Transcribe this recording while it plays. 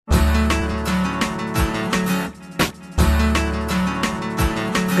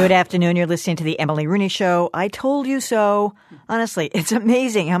Good afternoon. You're listening to The Emily Rooney Show. I told you so. Honestly, it's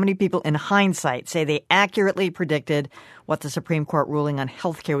amazing how many people in hindsight say they accurately predicted what the Supreme Court ruling on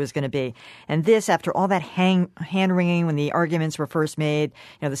health care was going to be. And this, after all that hand-wringing when the arguments were first made,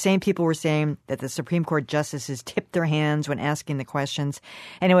 the same people were saying that the Supreme Court justices tipped their hands when asking the questions.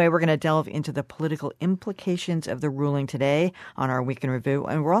 Anyway, we're going to delve into the political implications of the ruling today on our Week in Review.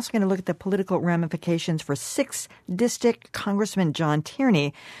 And we're also going to look at the political ramifications for 6th District Congressman John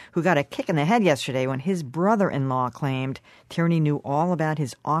Tierney, who got a kick in the head yesterday when his brother-in-law claimed Tierney knew all about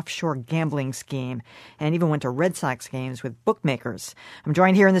his offshore gambling scheme and even went to Red Sox games with bookmakers. I'm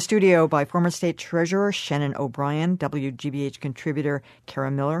joined here in the studio by former state treasurer Shannon O'Brien, WGBH contributor Kara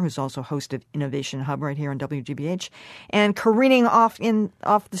Miller, who's also host of Innovation Hub right here on WGBH, and careening off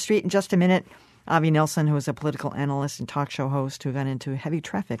the street in just a minute, Avi Nelson, who is a political analyst and talk show host who got into heavy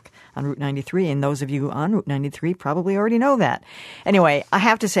traffic on Route 93. And those of you on Route 93 probably already know that. Anyway, I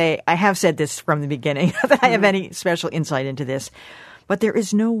have to say, I have said this from the beginning, not that I have any special insight into this, but there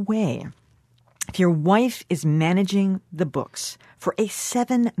is no way, if your wife is managing the books for a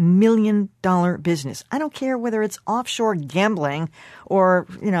 $7 million business, I don't care whether it's offshore gambling or,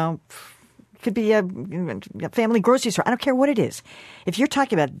 could be a family grocery store. I don't care what it is. If you're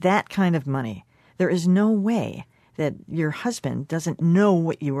talking about that kind of money, there is no way that your husband doesn't know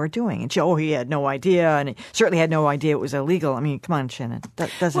what you are doing. And he had no idea, and he certainly had no idea it was illegal. I mean, come on, Shannon, that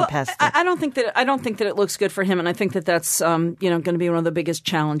doesn't pass. I don't think that it looks good for him, and I think that that's going to be one of the biggest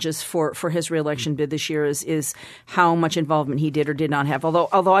challenges for his reelection bid this year is how much involvement he did or did not have.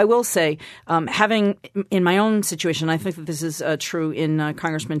 Although I will say, having in my own situation, I think that this is true in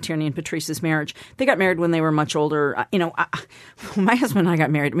Congressman Tierney and Patrice's marriage. They got married when they were much older. My husband and I got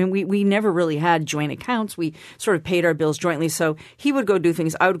married. I mean, we never really had joint accounts. We sort of paid our bills jointly. So he would go do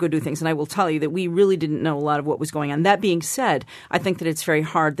things, I would go do things. And I will tell you that we really didn't know a lot of what was going on. That being said, I think that it's very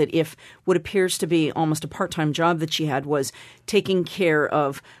hard that if what appears to be almost a part-time job that she had was taking care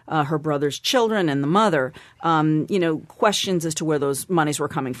of her brother's children and the mother, questions as to where those monies were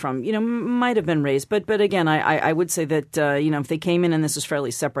coming from, might have been raised. But again, I would say that, if they came in and this is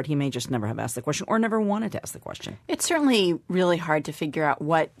fairly separate, he may just never have asked the question or never wanted to ask the question. It's certainly really hard to figure out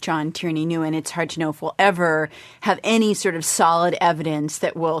what John Tierney knew, and it's hard to know if we'll ever have any sort of solid evidence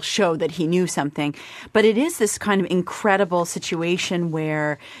that will show that he knew something. But it is this kind of incredible situation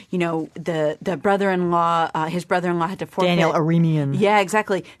where, the brother-in-law, his brother-in-law had to forfeit. Daniel Aremian. Yeah,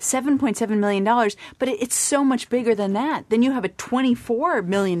 exactly. $7.7 million. But it's so much bigger than that. Then you have a $24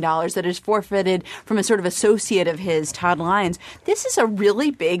 million that is forfeited from a sort of associate of his, Todd Lyons. This is a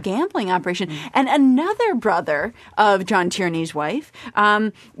really big gambling operation. Mm-hmm. And another brother of John Tierney's wife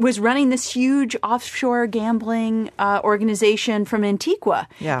was running this huge offshore gambling organization from Antigua.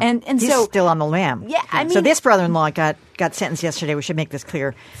 Yeah. And he's so still on the lam. Yeah. I mean, so this brother-in-law got sentenced yesterday. We should make this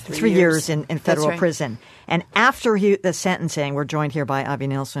clear. 3 years in federal prison. And after the sentencing, we're joined here by Avi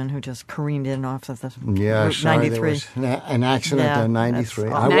Nelson, who just careened in off of the Route 93. There was an accident on 93.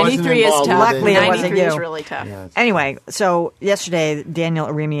 I 93 is tough. Luckily, it wasn't 93 you. is really tough. Yeah, anyway, so yesterday, Daniel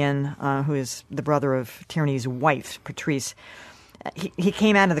Aremian, who is the brother of Tierney's wife, Patrice, he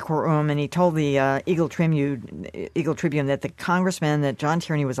came out of the courtroom and he told the Eagle Tribune that the congressman, that John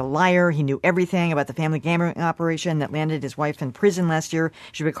Tierney was a liar. He knew everything about the family gambling operation that landed his wife in prison last year.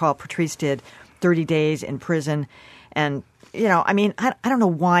 As you recall, Patrice did 30 days in prison. And, I don't know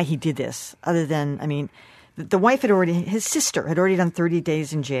why he did this other than, the wife his sister had already done 30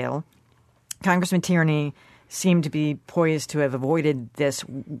 days in jail. Congressman Tierney seemed to be poised to have avoided this.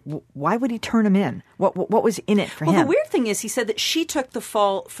 Why would he turn him in? What was in it for him? Well, the weird thing is he said that she took the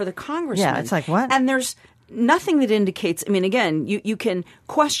fall for the congressman. Yeah, it's like, what? And there's nothing that indicates, again, you can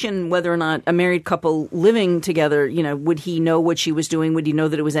question whether or not a married couple living together, would he know what she was doing? Would he know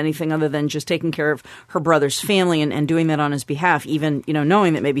that it was anything other than just taking care of her brother's family and doing that on his behalf, even,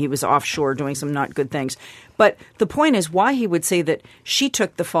 knowing that maybe he was offshore doing some not good things. But the point is why he would say that she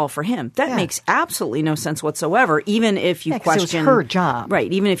took the fall for him. That makes absolutely no sense whatsoever, even if you question. It was her job.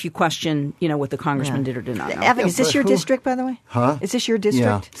 Right, even if you question, what the congressman did or did not know. Evan, is this your district, by the way? Huh? Is this your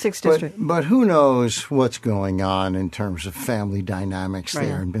district? Yeah. 6th District. But who knows what's going on in terms of family dynamics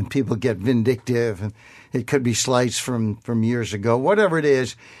there. And people get vindictive, and it could be slights from years ago. Whatever it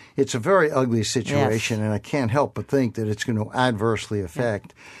is, it's a very ugly situation, and I can't help but think that it's going to adversely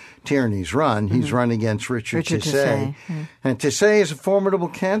affect Tierney's run. He's run against Richard Tisset. And Tisset is a formidable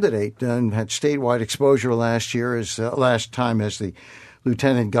candidate and had statewide exposure last time as the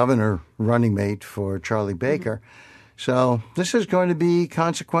lieutenant governor running mate for Charlie Baker. So this is going to be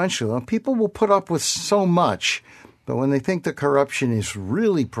consequential. People will put up with so much, But when they think the corruption is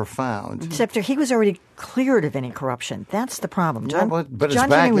really profound. Except he was already cleared of any corruption. That's the problem. John it's back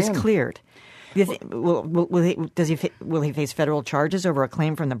Tierney was cleared. Will he face federal charges over a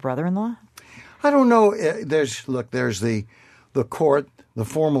claim from the brother-in-law? I don't know. There's the court, the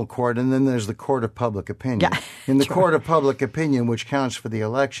formal court, and then there's the court of public opinion. Yeah, in the court of public opinion, which counts for the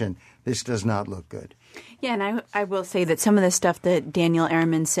election, this does not look good. Yeah, and I will say that some of the stuff that Daniel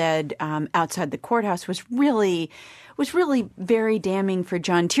Ehrman said outside the courthouse was really very damning for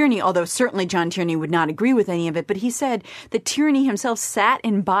John Tierney, although certainly John Tierney would not agree with any of it. But he said that Tierney himself sat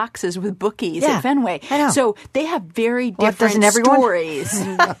in boxes with bookies at Fenway. I know. So they have very different stories.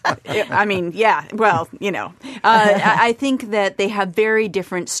 I mean, yeah, well, I think that they have very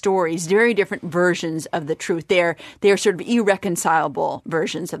different stories, very different versions of the truth. They're sort of irreconcilable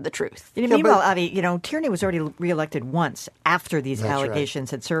versions of the truth. Meanwhile, Avi, Tierney was already reelected once after these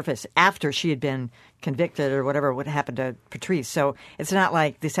allegations had surfaced, after she had been convicted or whatever would happen to Patrice. So it's not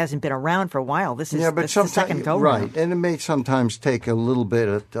like this hasn't been around for a while. This is the second go round. Right, and it may sometimes take a little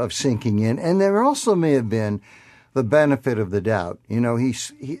bit of sinking in. And there also may have been the benefit of the doubt.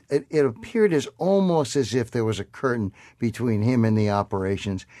 It appeared almost as if there was a curtain between him and the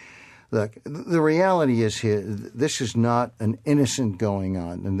operations. Look, the reality is here, this is not an innocent going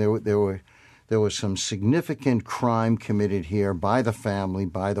on. And there was some significant crime committed here by the family,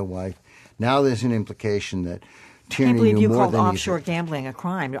 by the wife. Now there's an implication that Tierney knew more than he I can't believe you called offshore gambling a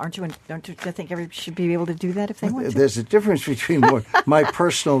crime. Don't you think everybody should be able to do that if they want to? There's a difference between my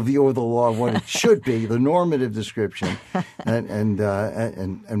personal view of the law, what it should be, the normative description,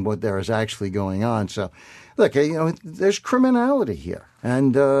 and what there is actually going on. So, look, there's criminality here,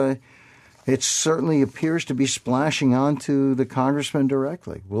 and it certainly appears to be splashing onto the congressman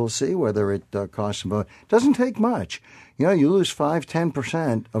directly. We'll see whether it costs him vote. It doesn't take much. You lose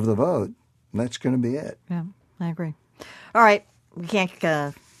 5-10% of the vote. That's going to be it. Yeah, I agree. All right. We can't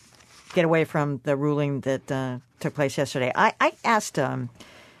get away from the ruling that took place yesterday. I asked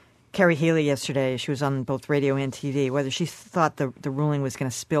Carrie Healy yesterday, she was on both radio and TV, whether she thought the ruling was going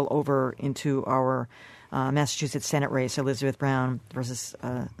to spill over into our Massachusetts Senate race, Elizabeth Warren versus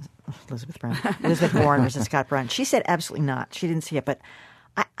Scott Brown. She said absolutely not. She didn't see it, but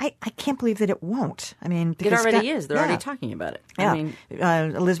I can't believe that it won't. I mean, it already is. They're already talking about it. Yeah.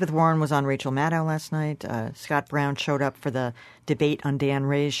 Elizabeth Warren was on Rachel Maddow last night. Scott Brown showed up for the debate on Dan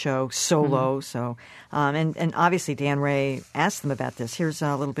Ray's show solo. Mm-hmm. So, and obviously Dan Ray asked them about this. Here's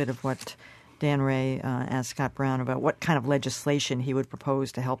a little bit of what Dan Ray asked Scott Brown about what kind of legislation he would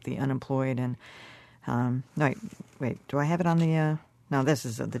propose to help the unemployed. And wait, do I have it on the? No, this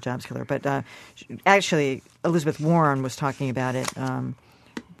is the jobs killer. But actually, Elizabeth Warren was talking about it.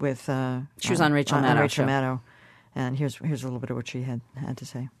 She was on Rachel Maddow. And here's a little bit of what she had to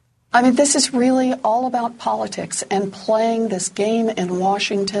say. I mean, this is really all about politics and playing this game in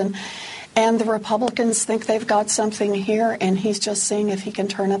Washington. And the Republicans think they've got something here, and he's just seeing if he can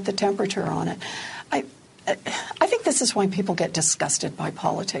turn up the temperature on it. I think this is why people get disgusted by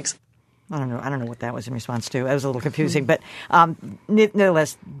politics. I don't know what that was in response to. It was a little confusing, but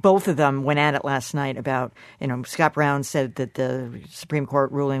nonetheless, both of them went at it last night about, Scott Brown said that the Supreme Court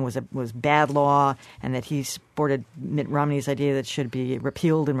ruling was bad law and that he supported Mitt Romney's idea that it should be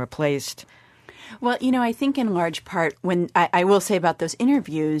repealed and replaced. Well, I think in large part, when I will say about those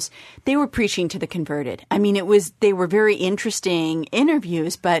interviews, they were preaching to the converted. I mean, they were very interesting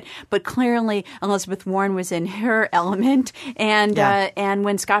interviews, but clearly Elizabeth Warren was in her element, and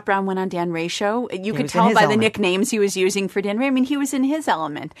when Scott Brown went on Dan Ray's show, you could tell by the nicknames he was using for Dan Ray. I mean, he was in his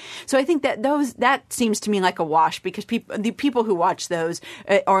element. So I think that seems to me like a wash, because the people who watch those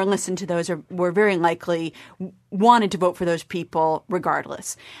or listen to those were very likely wanted to vote for those people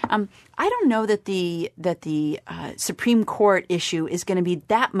regardless. I don't know that the Supreme Court issue is going to be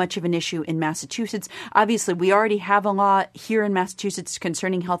that much of an issue in Massachusetts. Obviously, we already have a law here in Massachusetts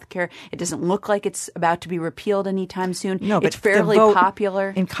concerning health care. It doesn't look like it's about to be repealed anytime soon. No, but it's fairly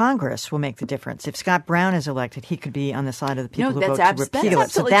popular. In Congress will make the difference. If Scott Brown is elected, he could be on the side of the people who vote to repeal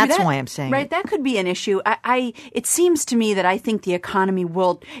it. So that's why I'm saying right. That could be an issue. It seems to me that I think the economy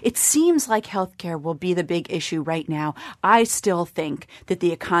will. It seems like health care will be the big issue right now. I still think that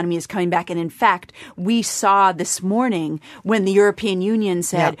the economy is coming back. And in fact, we saw this morning when the European Union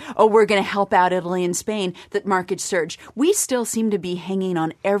said, we're going to help out Italy and Spain, that markets surged. We still seem to be hanging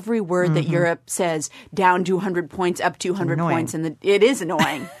on every word that Europe says, down 200 points, up 200 points. And it is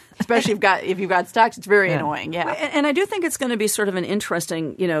annoying. especially if you've got stocks. It's very annoying. Yeah, and I do think it's going to be sort of an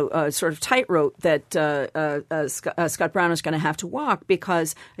interesting, sort of tightrope that Scott Brown is going to have to walk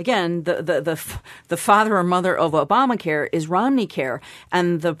because, again, the father or mother of Obamacare is Romney Care,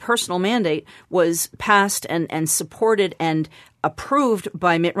 and the personal mandate was passed and supported and approved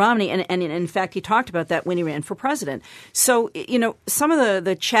by Mitt Romney, and in fact, he talked about that when he ran for president. So, some of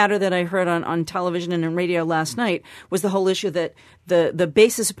the chatter that I heard on television and on radio last night was the whole issue that the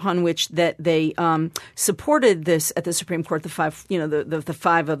basis upon which that they supported this at the Supreme Court, the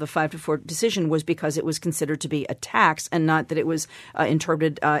 5-4 decision was because it was considered to be a tax and not that it was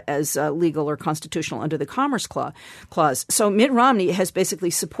interpreted as legal or constitutional under the Commerce Clause. So Mitt Romney has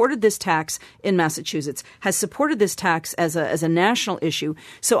basically supported this tax in Massachusetts, has supported this tax as a national issue.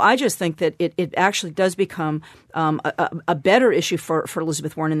 So I just think that it actually does become a better issue for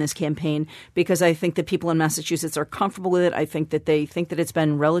Elizabeth Warren in this campaign because I think that people in Massachusetts are comfortable with it. I think that they think that it's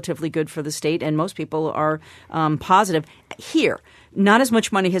been relatively good for the state, and most people are positive. Here, not as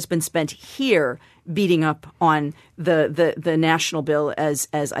much money has been spent here beating up on the national bill as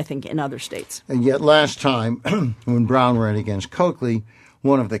I think in other states. And yet last time when Brown ran against Coakley,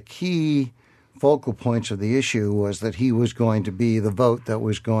 one of the key focal points of the issue was that he was going to be the vote that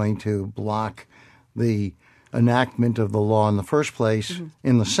was going to block the enactment of the law in the first place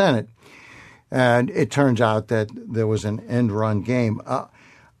in the Senate. And it turns out that there was an end-run game.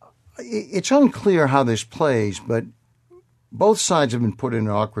 It's unclear how this plays, but both sides have been put in an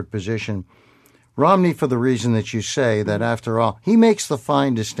awkward position. Romney, for the reason that you say, that after all, he makes the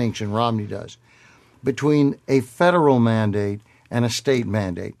fine distinction, Romney does, between a federal mandate and a state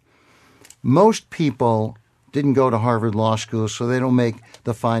mandate. Most people didn't go to Harvard Law School, so they don't make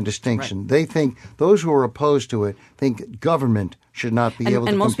the fine distinction. Right. They think, those who are opposed to it, think government should not be able to compel you.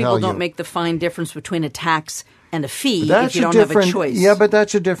 And most people don't make the fine difference between a tax and a fee if you don't have a choice. Yeah, but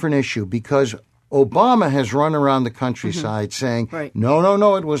that's a different issue because Obama has run around the countryside saying,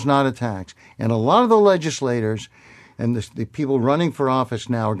 no, it was not a tax. And a lot of the legislators and the people running for office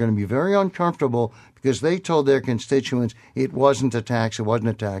now are going to be very uncomfortable because they told their constituents it wasn't a tax.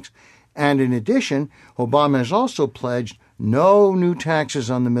 And in addition, Obama has also pledged no new taxes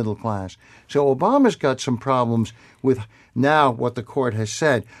on the middle class. So Obama's got some problems with now what the court has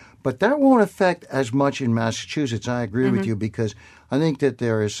said. But that won't affect as much in Massachusetts. I agree with you because I think that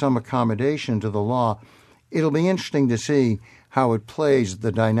there is some accommodation to the law. It'll be interesting to see how it plays,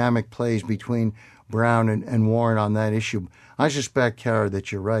 the dynamic plays between Brown and Warren on that issue. I suspect, Kara,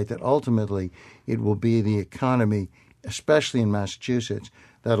 that you're right, that ultimately it will be the economy, especially in Massachusetts,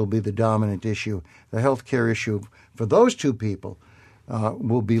 that'll be the dominant issue. The health care issue for those two people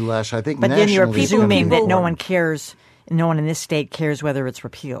will be less. I think but then you're presuming that no one cares, no one in this state cares whether it's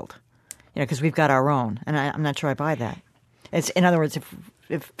repealed, because we've got our own. And I'm not sure I buy that. In other words,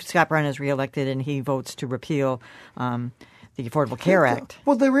 if Scott Brown is reelected and he votes to repeal the Affordable Care Act.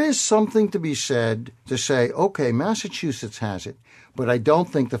 Well, there is something to be said to say, okay, Massachusetts has it, but I don't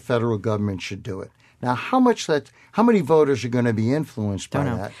think the federal government should do it. Now, how many voters are going to be influenced by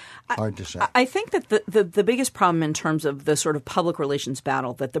that? Hard to say. I think that the biggest problem in terms of the sort of public relations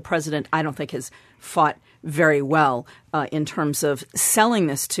battle that the president, I don't think, has fought very well in terms of selling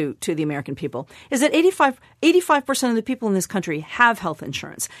this to the American people is that 85% of the people in this country have health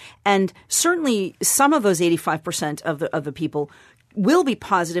insurance. And certainly some of those 85% of the people will be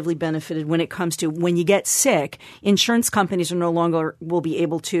positively benefited when it comes to when you get sick. Insurance companies are no longer will be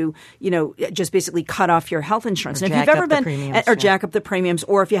able to, just basically cut off your health insurance. And if you've ever been jack up the premiums,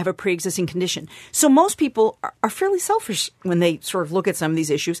 or if you have a pre-existing condition. So most people are fairly selfish when they sort of look at some of these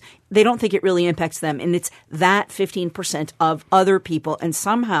issues. They don't think it really impacts them, and it's that 15% of other people, and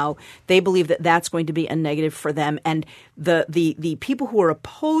somehow they believe that that's going to be a negative for them. And the people who are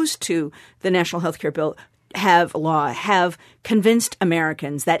opposed to the National Healthcare Bill have convinced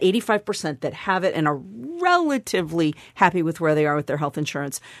Americans, that 85% that have it and are relatively happy with where they are with their health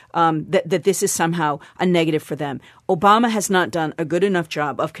insurance, that this is somehow a negative for them. Obama has not done a good enough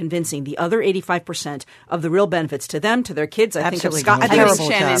job of convincing the other 85% of the real benefits to them, to their kids. Absolutely.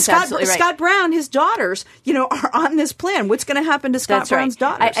 Scott Brown, his daughters, are on this plan. What's going to happen to Scott Brown's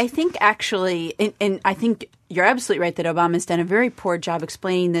daughters? I think actually, and I think you're absolutely right that Obama's done a very poor job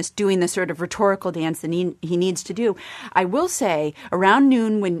explaining this, doing the sort of rhetorical dance that he needs to do. I will say, around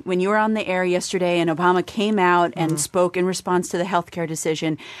noon when you were on the air yesterday and Obama came out and spoke in response to the healthcare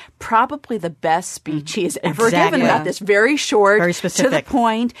decision, probably the best speech he has ever given about this. Very short, very specific, to the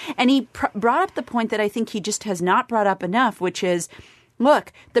point. And he brought up the point that I think he just has not brought up enough, which is,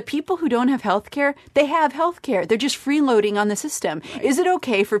 look, the people who don't have health care, they have health care. They're just freeloading on the system. Right. Is it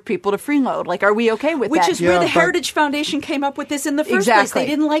okay for people to freeload? Like, are we okay with that? Which is where the Heritage Foundation came up with this in the first place. They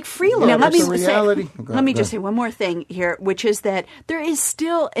didn't like freeloaders. Now, let me just say one more thing here, which is that there is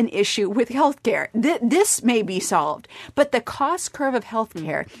still an issue with health care. This may be solved, but the cost curve of health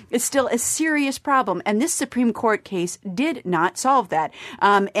care is still a serious problem. And this Supreme Court case did not solve that.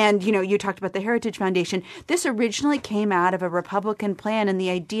 And, you talked about the Heritage Foundation. This originally came out of a Republican plan, and the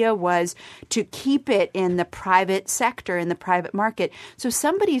idea was to keep it in the private sector, in the private market. So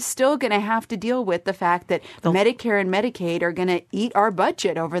somebody's still going to have to deal with the fact that Medicare and Medicaid are going to eat our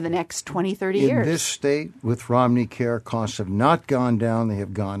budget over the next 20, 30 years. In this state, with Romney Care, costs have not gone down. They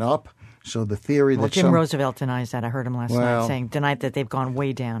have gone up. So the theory that Jim Roosevelt denies that. I heard him last night denied that they've gone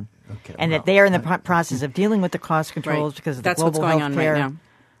way down. That they are in the process of dealing with the cost controls because of the global health care. That's what's going on right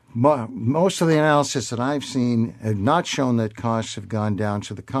now. Most of the analysis that I've seen have not shown that costs have gone down,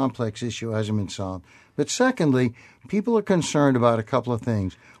 so the complex issue hasn't been solved. But secondly, people are concerned about a couple of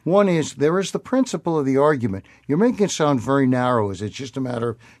things. One is there is the principle of the argument. You're making it sound very narrow. It's just a matter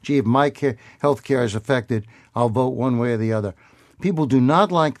of, if my health care is affected, I'll vote one way or the other. People do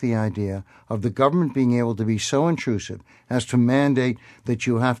not like the idea of the government being able to be so intrusive as to mandate that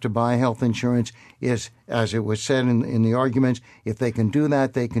you have to buy health insurance. As it was said in the arguments, if they can do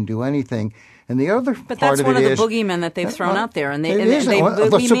that, they can do anything. And the other but part that's of one it of the is, boogeymen that they've thrown out there, and we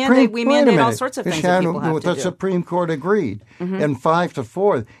mandate mandate all sorts of things that people have to do. The Supreme Court agreed, and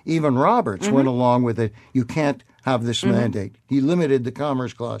 5-4, even Roberts went along with it. You can't have this mandate. He limited the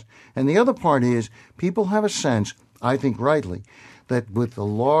Commerce Clause. And the other part is people have a sense, I think rightly, that with the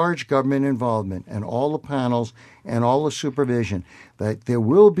large government involvement and all the panels and all the supervision, that there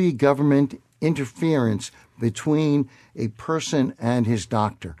will be government interference between a person and his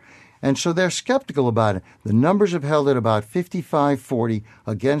doctor. And so they're skeptical about it. The numbers have held at about 55-40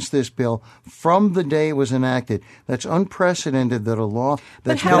 against this bill from the day it was enacted. That's unprecedented that a law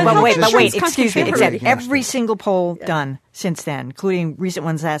that's wait, excuse me. Every single poll done since then, including recent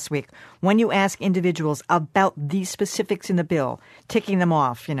ones last week, when you ask individuals about these specifics in the bill, ticking them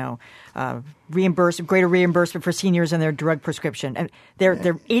off, greater reimbursement for seniors and their drug prescription, and they're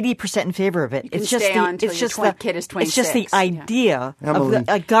 80% in favor of it. It's just the idea of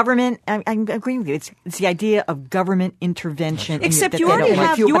a government. I'm agreeing with you. It's the idea of government intervention. Except you already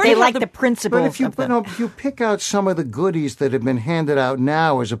have the principles. But if you pick out some of the goodies that have been handed out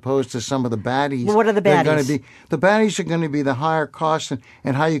now, as opposed to some of the baddies. Well, what are the baddies? The baddies are going to be the higher costs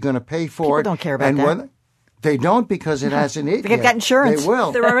and how you're going to pay for it. People don't care about that. They don't because it hasn't hit yet. They've got insurance. They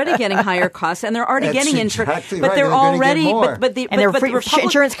will. They're already getting higher costs, and they're already getting insurance. Exactly but right. they're already. The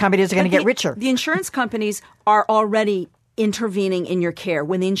insurance companies are going to get richer. The insurance companies are already intervening in your care.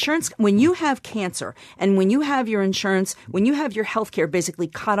 When you have cancer and when you have your insurance, when you have your health care basically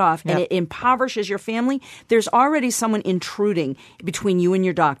cut off and it impoverishes your family, there's already someone intruding between you and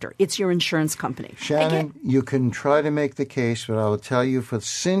your doctor. It's your insurance company. Shannon, you can try to make the case, but I will tell you But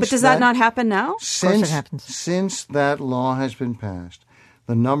does that not happen now? Of course it happens. Since that law has been passed,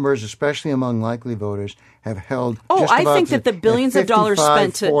 the numbers, especially among likely voters, have held just I about think that the billions of dollars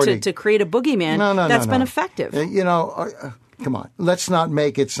spent to create a boogeyman, that's been effective. Come on. Let's not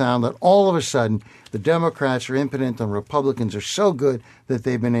make it sound that all of a sudden the Democrats are impotent and Republicans are so good that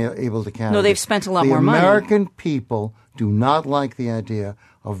they've been able to counter. No, they've spent a lot more money. The American people do not like the idea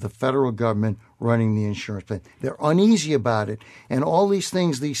of the federal government running the insurance plan. They're uneasy about it. And all these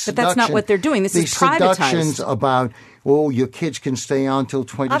things, But that's not what they're doing. This is privatized. Seductions about, your kids can stay on till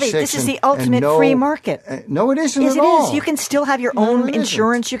 26. Avi, this is the ultimate free market. No, it isn't yes, at all. It is. You can still have your own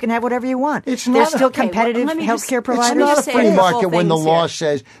insurance. Isn't. You can have whatever you want. It's There's still competitive health care providers. It's not a free market when the law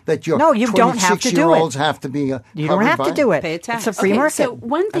says that your 26-year-olds have to be You don't have to do it. Pay a tax. It's a free market. So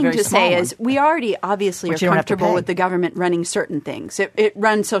one thing to say is we already obviously are comfortable with the government running certain things. It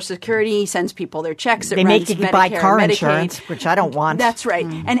runs Social Security, sends people their checks. They make you buy car insurance, which I don't want. That's right.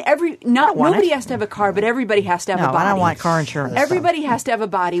 And nobody has to have a car, but everybody has to have a body. No, I don't want car insurance. Everybody has to have a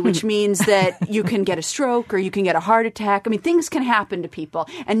body, which means that you can get a stroke or you can get a heart attack. I mean, things can happen to people.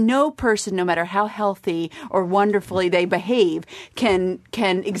 And no person, no matter how healthy or wonderfully they behave, can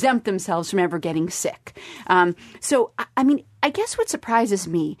exempt themselves from ever getting sick. I guess what surprises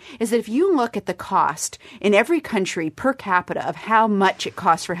me is that if you look at the cost in every country per capita of how much it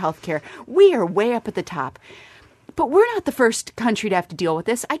costs for health care, we are way up at the top. But we're not the first country to have to deal with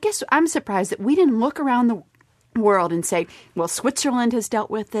this. I guess I'm surprised that we didn't look around world and say, well, Switzerland has dealt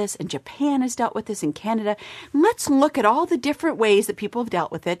with this and Japan has dealt with this and Canada. Let's look at all the different ways that people have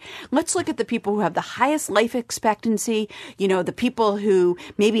dealt with it. Let's look at the people who have the highest life expectancy, the people who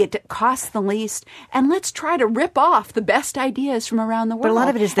maybe it costs the least, and let's try to rip off the best ideas from around the world. But a lot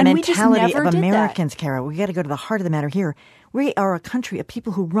of it is the mentality of Americans, Kara. We got to go to the heart of the matter here. We are a country of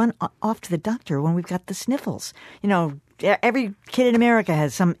people who run off to the doctor when we've got the sniffles. Every kid in America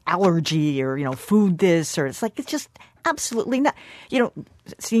has some allergy or, food this, or it's just absolutely not.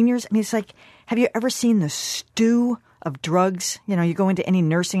 Seniors, it's like, have you ever seen the stew of drugs? You go into any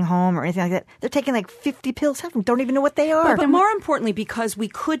nursing home or anything like that. They're taking like 50 pills, half of them don't even know what they are. But more importantly, because we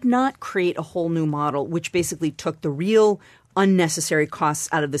could not create a whole new model, which basically took the real unnecessary costs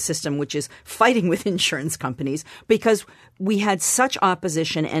out of the system, which is fighting with insurance companies, because we had such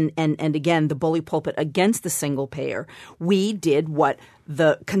opposition and again, the bully pulpit against the single payer. We did what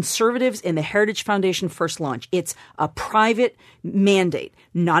the conservatives in the Heritage Foundation first launched. It's a private mandate,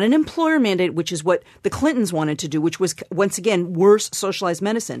 not an employer mandate, which is what the Clintons wanted to do, which was, once again, worse socialized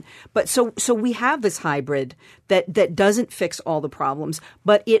medicine. But so we have this hybrid that doesn't fix all the problems,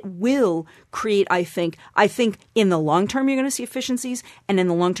 but it will create, I think in the long term, you're going to see efficiencies, and in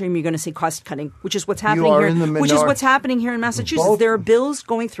the long term, you're going to see cost cutting, which is what's happening here, which is what's happening here in Massachusetts. There are bills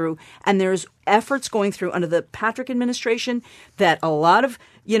going through, and there's efforts going through under the Patrick administration that a lot of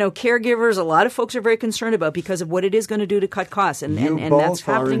caregivers, a lot of folks are very concerned about because of what it is going to do to cut costs, and that's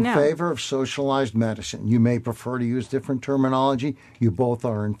happening now. You both are in favor of socialized medicine. You may prefer to use different terminology. You both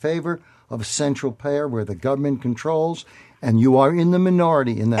are in favor of a central payer where the government controls, and you are in the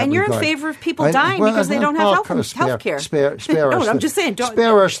minority in that regard. And you're in favor of people dying because they don't have health care. Spare us. I'm just saying.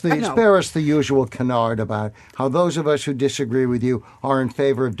 Spare us the usual canard about how those of us who disagree with you are in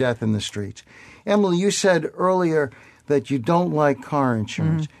favor of death in the streets. Emily, you said earlier that you don't like car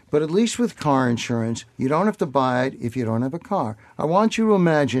insurance, but at least with car insurance, you don't have to buy it if you don't have a car. I want you to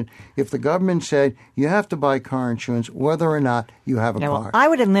imagine if the government said you have to buy car insurance whether or not you have a car. Well, I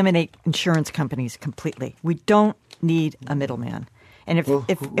would eliminate insurance companies completely. We don't need a middleman. And if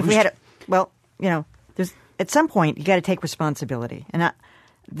we had there's at some point you got to take responsibility. And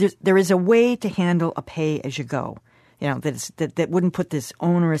there is a way to handle a pay as you go. That wouldn't put this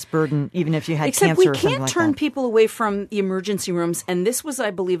onerous burden, even if you had cancer or something like that. Except we can't turn people away from the emergency rooms, and this was,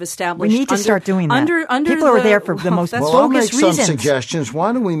 I believe, established. We need to start doing that. People are there for the most bogus I'll make reasons. some suggestions.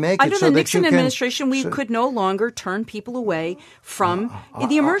 Why don't we make it so that you can... Under the Nixon administration, we could no longer turn people away from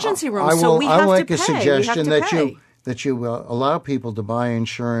the emergency room, so we have to pay. I'll make a suggestion that you allow people to buy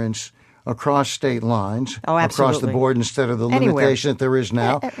insurance across state lines, across the board, instead of the limitation that there is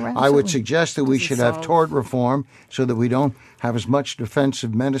now. I would suggest that we should have tort reform so that we don't have as much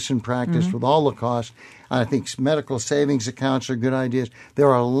defensive medicine practice with all the costs. I think medical savings accounts are good ideas. There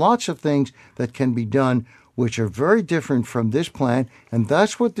are lots of things that can be done which are very different from this plan, and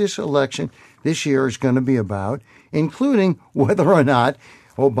that's what this election this year is going to be about, including whether or not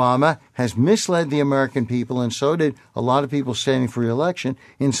Obama has misled the American people, and so did a lot of people standing for re-election,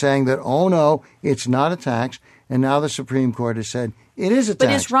 in saying that, oh, no, it's not a tax. And now the Supreme Court has said it is a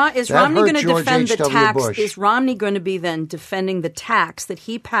tax. But is Romney going to defend the tax? Is Romney going to be then defending the tax that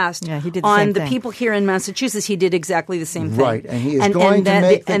he passed on the people here in Massachusetts? He did exactly the same thing. Right, and he is going to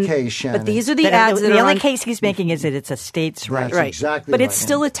make the case, Shannon. But these are the ads that the only case he's making is that it's a state's right. That's exactly but right. It's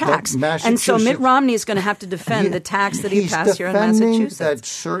still a tax. And so Mitt Romney is going to have to defend the tax that he passed here in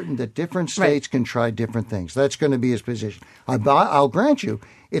Massachusetts. That different states can try different things. That's going to be his position. I'll grant you,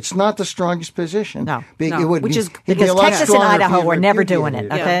 it's not the strongest position. No. Because Texas and Idaho were never doing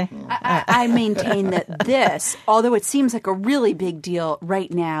it, okay? I maintain that this, although it seems like a really big deal right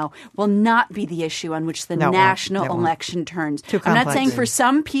now, will not be the issue on which the national election turns. I'm not saying for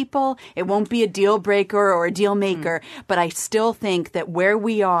some people it won't be a deal breaker or a deal maker, but I still think that where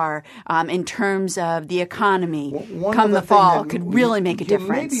we are in terms of the economy come the fall could really make a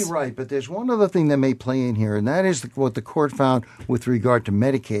difference. You may be right, but there's one other thing that may play in here, and that is what the court found with regard to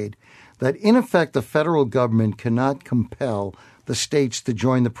Medicaid, that in effect the federal government cannot compel the states to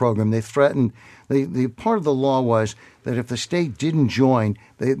join the program. They threatened, the part of the law was that if the state didn't join,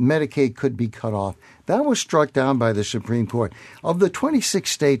 Medicaid could be cut off. That was struck down by the Supreme Court. Of the 26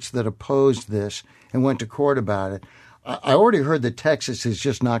 states that opposed this and went to court about it, I already heard that Texas is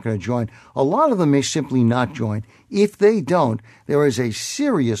just not going to join. A lot of them may simply not join. If they don't, there is a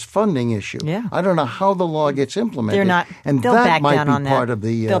serious funding issue. Yeah. I don't know how the law gets implemented. They're not. And they'll that back might down be on part that. of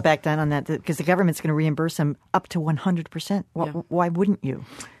the. They'll back down on that because the government's going to reimburse them up to 100%. Why wouldn't you?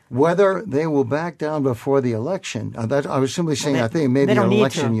 Whether they will back down before the election, I was simply saying I think it may be an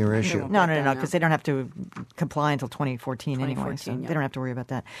election year issue. No, because they don't have to comply until 2014 anyway, so they don't have to worry about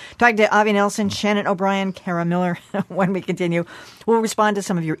that. Talking to Avi Nelson, Shannon O'Brien, Kara Miller. When we continue, we'll respond to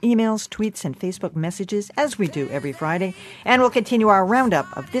some of your emails, tweets, and Facebook messages, as we do every Friday. And we'll continue our roundup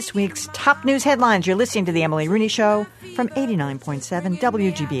of this week's top news headlines. You're listening to The Emily Rooney Show from 89.7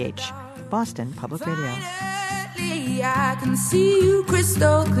 WGBH, Boston Public Radio. I can see you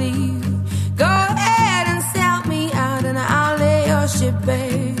crystal clear. Go ahead and sell me out and I'll lay your ship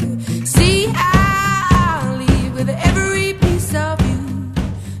bare. See, I'll leave with every piece of you.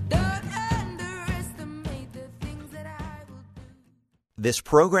 Don't underestimate the things that I will do. This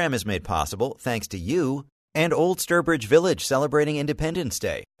program is made possible thanks to you and Old Sturbridge Village celebrating Independence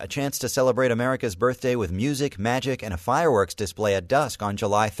Day, a chance to celebrate America's birthday with music, magic, and a fireworks display at dusk on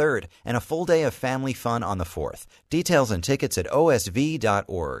July 3rd, and a full day of family fun on the 4th. Details and tickets at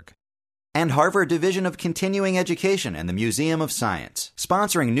osv.org. And Harvard Division of Continuing Education and the Museum of Science,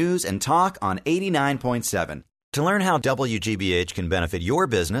 sponsoring news and talk on 89.7. To learn how WGBH can benefit your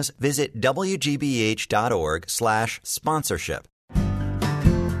business, visit wgbh.org/sponsorship.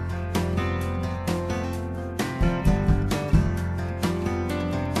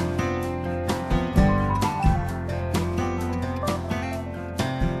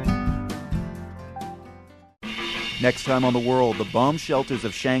 Next time on The World, the bomb shelters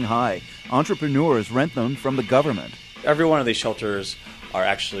of Shanghai. Entrepreneurs rent them from the government. Every one of these shelters are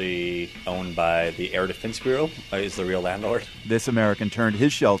actually owned by the Air Defense Bureau, is the real landlord. This American turned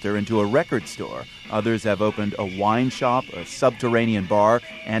his shelter into a record store. Others have opened a wine shop, a subterranean bar,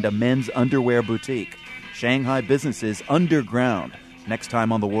 and a men's underwear boutique. Shanghai businesses underground. Next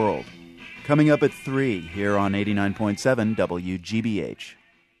time on The World. Coming up at 3 here on 89.7 WGBH.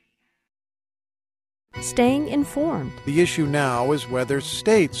 Staying informed. The issue now is whether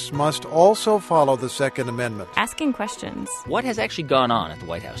states must also follow the Second Amendment. Asking questions. What has actually gone on at the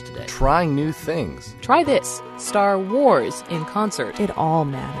White House today? Trying new things. Try this. Star Wars in concert. It all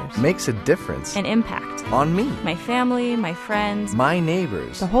matters. Makes a difference. An impact. On me. My family, my friends. My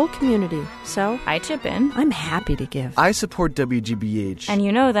neighbors. The whole community. So, I chip in. I'm happy to give. I support WGBH. And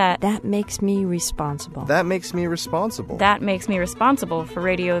you know that. That makes me responsible. That makes me responsible. That makes me responsible for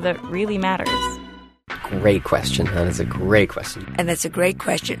radio that really matters. Great question. That is a great question. And that's a great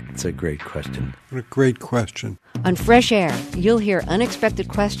question. It's a great question. What a great question. On Fresh Air, you'll hear unexpected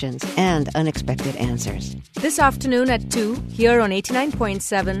questions and unexpected answers. This afternoon at 2, here on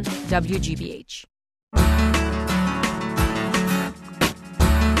 89.7 WGBH.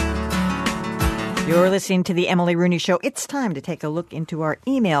 You're listening to The Emily Rooney Show. It's time to take a look into our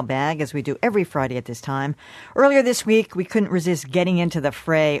email bag, as we do every Friday at this time. Earlier this week, we couldn't resist getting into the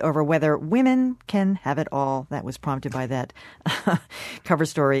fray over whether women can have it all. That was prompted by that cover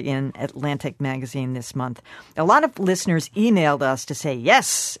story in Atlantic magazine this month. A lot of listeners emailed us to say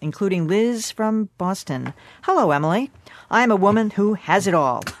yes, including Liz from Boston. Hello, Emily. I am a woman who has it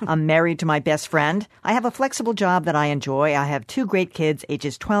all. I'm married to my best friend. I have a flexible job that I enjoy. I have 2 great kids,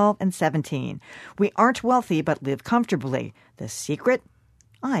 ages 12 and 17. We aren't wealthy, but live comfortably. The secret?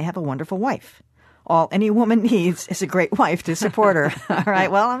 I have a wonderful wife. All any woman needs is a great wife to support her. All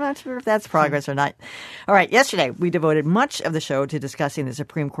right. Well, I'm not sure if that's progress or not. All right. Yesterday, we devoted much of the show to discussing the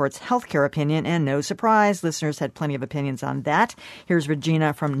Supreme Court's health care opinion, and no surprise, listeners had plenty of opinions on that. Here's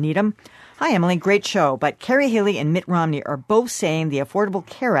Regina from Needham. Hi, Emily. Great show. But Kerry Haley and Mitt Romney are both saying the Affordable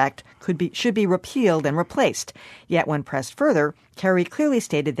Care Act should be repealed and replaced. Yet when pressed further, Kerry clearly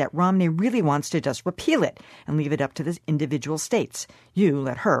stated that Romney really wants to just repeal it and leave it up to the individual states. You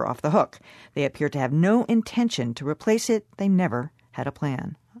let her off the hook. They appear to have no intention to replace it. They never had a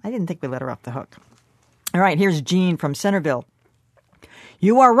plan. I didn't think we let her off the hook. All right, here's Jean from Centerville.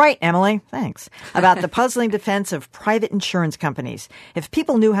 You are right, Emily. Thanks. About the puzzling defense of private insurance companies. If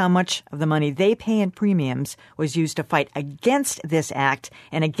people knew how much of the money they pay in premiums was used to fight against this act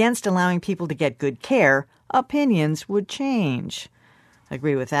and against allowing people to get good care, opinions would change.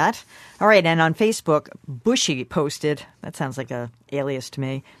 Agree with that. All right, and on Facebook, Bushy posted, that sounds like a alias to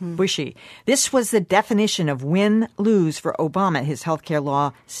me, Bushy. This was the definition of win-lose for Obama. His health care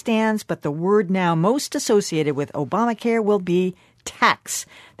law stands, but the word now most associated with Obamacare will be tax.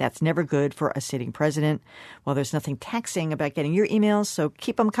 That's never good for a sitting president. Well, there's nothing taxing about getting your emails, so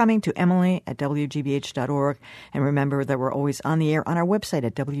keep them coming to emily@wgbh.org. And remember that we're always on the air on our website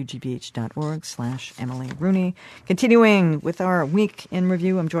at wgbh.org/Emily Rooney. Continuing with our week in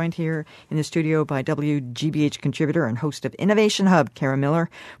review, I'm joined here in the studio by WGBH contributor and host of Innovation Hub, Kara Miller,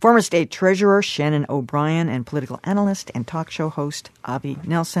 former state treasurer Shannon O'Brien, and political analyst and talk show host Avi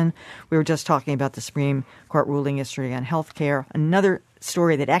Nelson. We were just talking about the Supreme Court ruling yesterday on health care. Another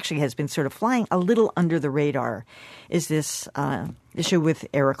story that actually has been sort of flying a little under the radar is this issue with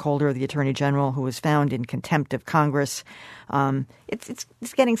Eric Holder, the Attorney General, who was found in contempt of Congress. It's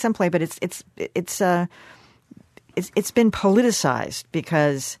getting some play, but it's been politicized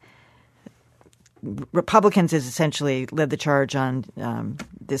because Republicans has essentially led the charge on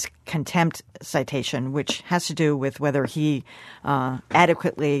this contempt citation, which has to do with whether he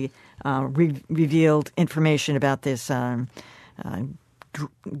adequately revealed information about this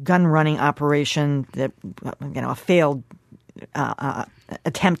gun running operation that, a failed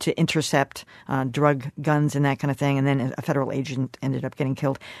attempt to intercept drug guns and that kind of thing. And then a federal agent ended up getting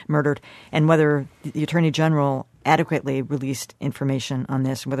murdered. And whether the Attorney General adequately released information on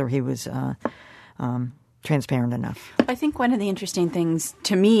this, whether he was transparent enough. I think one of the interesting things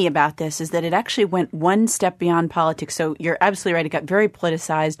to me about this is that it actually went one step beyond politics. So you're absolutely right. It got very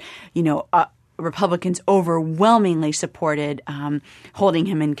politicized. Republicans overwhelmingly supported holding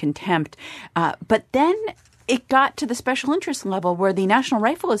him in contempt. But then it got to the special interest level where the National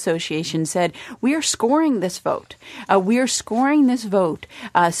Rifle Association said, we are scoring this vote. We are scoring this vote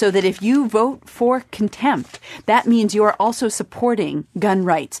so that if you vote for contempt, that means you are also supporting gun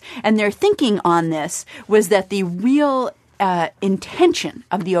rights. And their thinking on this was that the real intention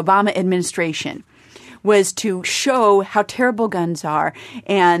of the Obama administration was to show how terrible guns are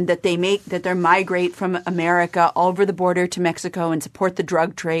and that they migrate from America all over the border to Mexico and support the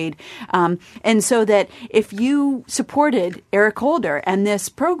drug trade. And so that if you supported Eric Holder and this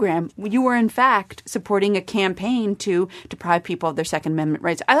program, you were in fact supporting a campaign to deprive people of their Second Amendment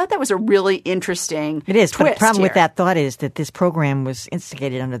rights. I thought that was a really interesting It is, twist but the problem here. with that thought is that this program was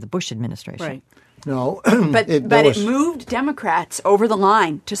instigated under the Bush administration. Right. No, but it moved Democrats over the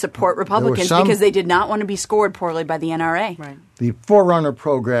line to support Republicans because they did not want to be scored poorly by the NRA. Right. The Forerunner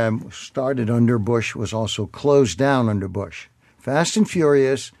program started under Bush, was also closed down under Bush. Fast and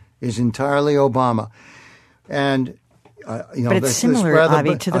Furious is entirely Obama. And, but it's similar,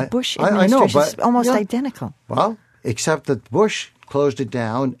 Avi, to the Bush administration. I know, but, it's almost identical. Well, except that Bush closed it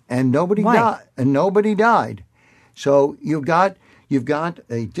down and nobody died. So you've got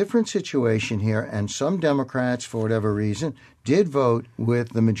a different situation here, and some Democrats, for whatever reason, did vote with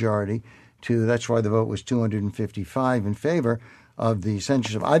the majority. That's why the vote was 255 in favor of the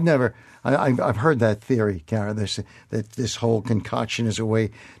censorship. I've heard that theory, Kara, that this whole concoction is a way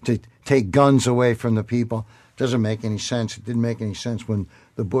to take guns away from the people. Doesn't make any sense. It didn't make any sense when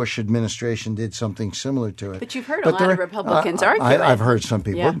the Bush administration did something similar to it. But you've heard a lot of Republicans argue it. I've heard some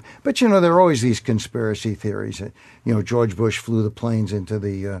people. Yeah. But, there are always these conspiracy theories. George Bush flew the planes into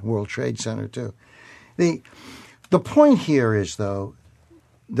the World Trade Center, too. The point here is, though,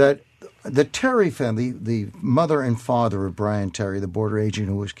 that the Terry family, the mother and father of Brian Terry, the border agent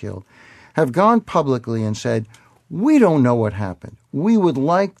who was killed, have gone publicly and said, we don't know what happened. We would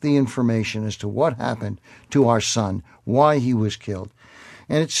like the information as to what happened to our son, why he was killed.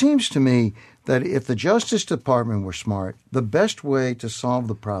 And it seems to me that if the Justice Department were smart, the best way to solve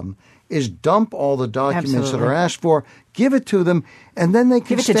the problem is dump all the documents that are asked for, give it to them, and then they can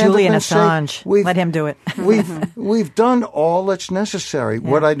give it to stand Julian up and Assange. Say, let him do it. we've done all that's necessary. Yeah.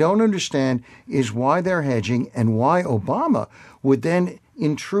 What I don't understand is why they're hedging and why Obama would then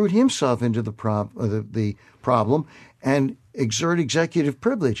intrude himself into the problem and exert executive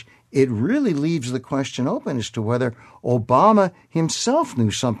privilege. It really leaves the question open as to whether Obama himself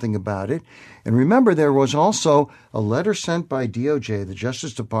knew something about it. And remember, there was also a letter sent by DOJ, the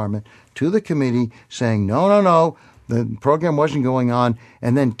Justice Department, to the committee saying, no, the program wasn't going on.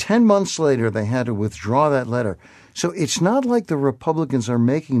 And then 10 months later, they had to withdraw that letter. So it's not like the Republicans are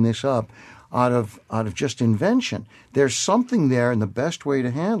making this up out of just invention. There's something there, and the best way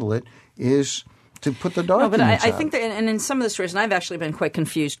to handle it is to put the documents No, but I think that, and in some of the stories, and I've actually been quite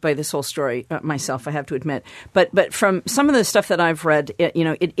confused by this whole story myself, I have to admit. But from some of the stuff that I've read,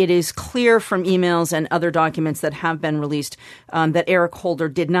 it is clear from emails and other documents that have been released that Eric Holder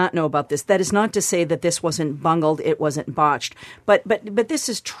did not know about this. That is not to say that this wasn't bungled, it wasn't botched. But this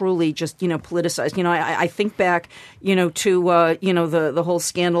is truly just politicized. I think back to the whole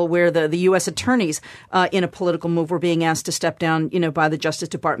scandal where the U.S. attorneys in a political move were being asked to step down by the Justice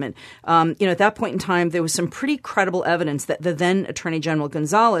Department. At that point in time, there was some pretty credible evidence that the then Attorney General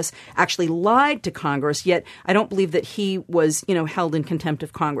Gonzalez actually lied to Congress, yet I don't believe that he was, held in contempt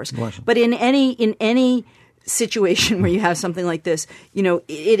of Congress. But in any situation where you have something like this,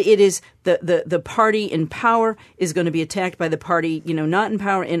 it is the party in power is going to be attacked by the party, not in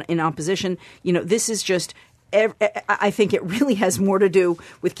power, in opposition. This is just I think it really has more to do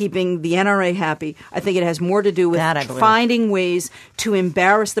with keeping the NRA happy. I think it has more to do with finding ways to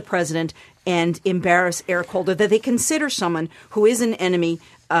embarrass the president and embarrass Eric Holder, that they consider someone who is an enemy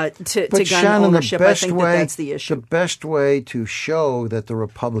to gun Shannon, ownership. I think that's the issue. The best way to show that the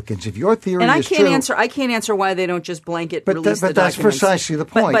Republicans, if your theory and is true, I can't answer why they don't just blanket release the documents. But that's precisely the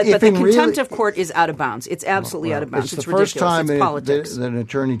point. But the contempt of court is out of bounds. It's absolutely out of bounds. It's the ridiculous. first time it's politics. that an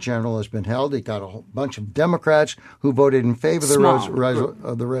attorney general has been held. It got a whole bunch of Democrats who voted in favor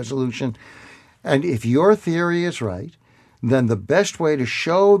of the resolution. And if your theory is right, then the best way to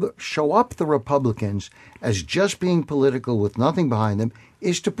show up the Republicans as just being political with nothing behind them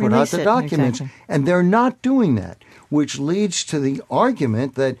is to put out the documents. Exactly. And they're not doing that, which leads to the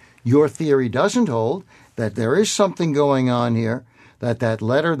argument that your theory doesn't hold, that there is something going on here, that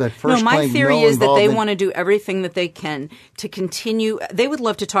letter that first my claimed theory no is that they involvement. want to do everything that they can to continue. They would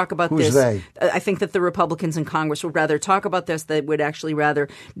love to talk about Who's this. They? I think that the Republicans in Congress would rather talk about this. They would actually rather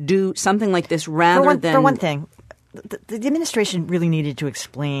do something like this rather than... For one thing, the administration really needed to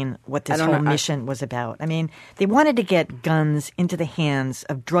explain what this whole mission was about. I mean, they wanted to get guns into the hands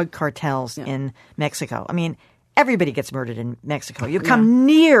of drug cartels in Mexico. I mean, everybody gets murdered in Mexico. You come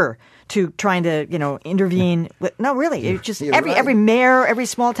near to trying to, intervene. No, really. It's just every mayor, every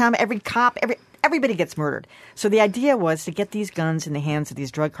small town, every cop, everybody gets murdered. So the idea was to get these guns in the hands of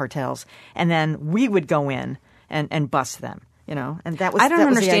these drug cartels, and then we would go in and bust them. And that was. I don't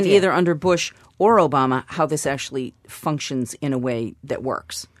understand either under Bush or Obama how this actually functions in a way that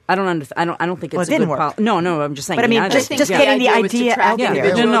works. I don't understand. I don't think it's it didn't work. No, I'm just saying. But I mean, just getting the idea out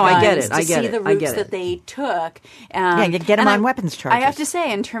there. No, I get it. To see the routes that they took. You get them on weapons charges. I have to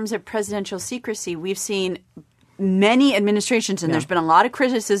say, in terms of presidential secrecy, we've seen many administrations, and there's been a lot of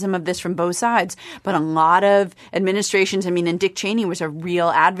criticism of this from both sides, but a lot of administrations, and Dick Cheney was a real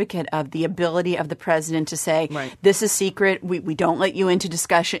advocate of the ability of the president to say, this is secret, we don't let you into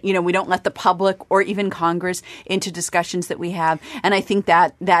discussion, we don't let the public or even Congress into discussions that we have. And I think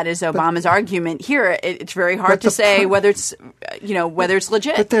that is Obama's argument here. It's very hard to say whether it's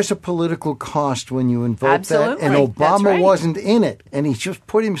legit. But there's a political cost when you invoke that, and That's Obama right. wasn't in it, and he just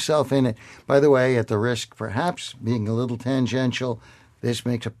put himself in it. By the way, at the risk perhaps being a little tangential, this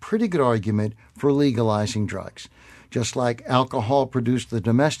makes a pretty good argument for legalizing drugs. Just like alcohol produced the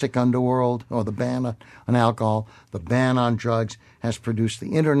domestic underworld, or the ban on alcohol, the ban on drugs has produced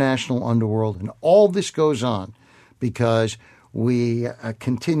the international underworld. And all this goes on because we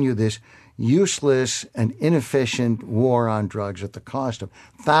continue this useless and inefficient war on drugs at the cost of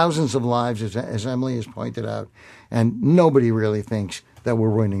thousands of lives, as Emily has pointed out. And nobody really thinks that we're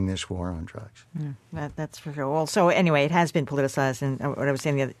winning this war on drugs. That's for sure. Well, so anyway, it has been politicized. And what I was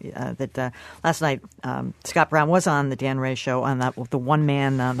saying that last night, Scott Brown was on the Dan Ray show on the the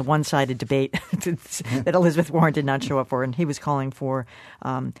one-sided debate that Elizabeth Warren did not show up for, and he was calling for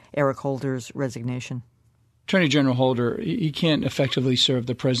Eric Holder's resignation. Attorney General Holder, he can't effectively serve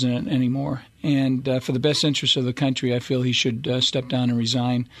the president anymore. And for the best interest of the country, I feel he should step down and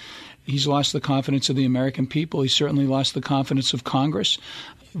resign. He's lost the confidence of the American people. He certainly lost the confidence of Congress.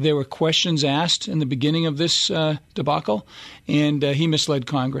 There were questions asked in the beginning of this debacle, and he misled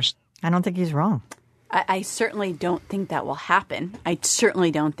Congress. I don't think he's wrong. I certainly don't think that will happen. I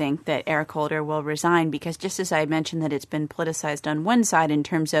certainly don't think that Eric Holder will resign because just as I mentioned that it's been politicized on one side in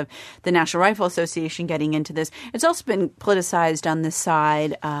terms of the National Rifle Association getting into this, it's also been politicized on the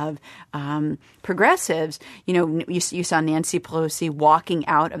side of progressives. You saw Nancy Pelosi walking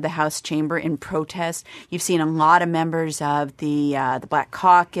out of the House chamber in protest. You've seen a lot of members of the Black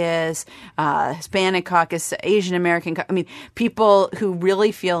Caucus, Hispanic Caucus, Asian American people who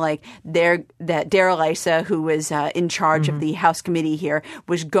really feel like that Darrell Issa, who was in charge of the House committee here,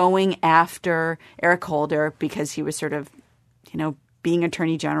 was going after Eric Holder because he was sort of, being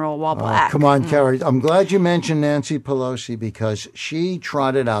Attorney General while black. Come on, Carrie. I'm glad you mentioned Nancy Pelosi because she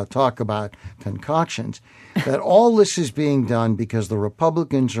trotted out, talk about concoctions, that all this is being done because the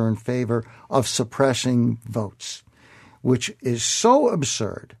Republicans are in favor of suppressing votes, which is so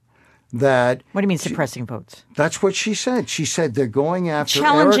absurd. What do you mean suppressing votes? That's what she said. She said they're going after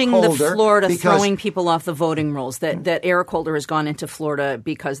challenging Eric Holder the Florida, throwing people off the voting rolls. That Eric Holder has gone into Florida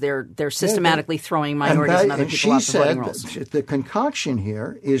because they're systematically throwing minorities and other people off the voting rolls. She said the concoction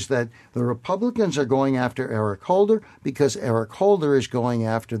here is that the Republicans are going after Eric Holder because Eric Holder is going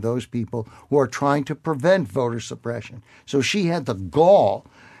after those people who are trying to prevent voter suppression. So she had the gall,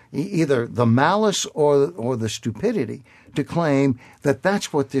 either the malice or the stupidity, to claim that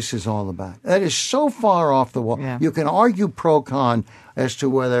that's what this is all about. That is so far off the wall. Yeah. You can argue pro-con as to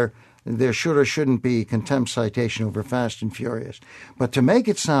whether there should or shouldn't be contempt citation over Fast and Furious. But to make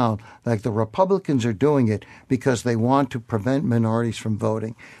it sound like the Republicans are doing it because they want to prevent minorities from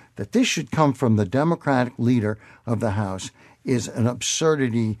voting, that this should come from the Democratic leader of the House, is an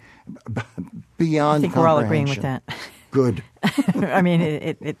absurdity beyond comprehension. I think we're all agreeing with that. Good. I mean,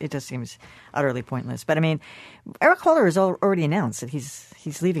 it just seems utterly pointless. But I mean, Eric Holder has already announced that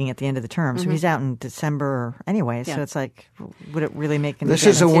he's leaving at the end of the term, so he's out in December anyway. So it's like, would it really make any This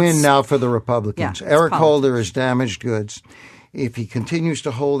difference? is a win now for the Republicans. Yeah, Eric Holder is damaged goods. If he continues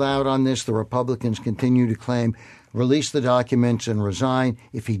to hold out on this, the Republicans continue to claim, release the documents and resign.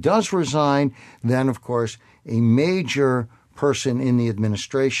 If he does resign, then, of course, a major person in the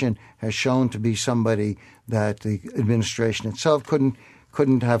administration has shown to be somebody that the administration itself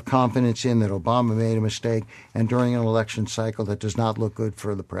couldn't have confidence in, that Obama made a mistake, and during an election cycle that does not look good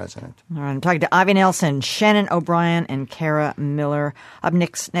for the president. All right, I'm talking to Avi Nelson, Shannon O'Brien, and Kara Miller. Up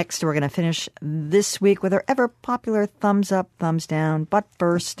next we're going to finish this week with our ever-popular thumbs up, thumbs down. But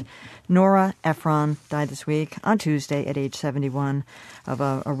first, Nora Ephron died this week on Tuesday at age 71 of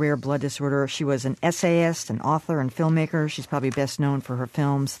a rare blood disorder. She was an essayist, an author, and filmmaker. She's probably best known for her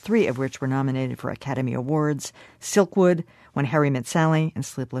films, 3 of which were nominated for Academy Awards: Silkwood, When Harry Met Sally, and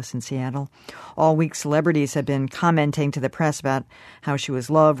Sleepless in Seattle. All week, celebrities have been commenting to the press about how she was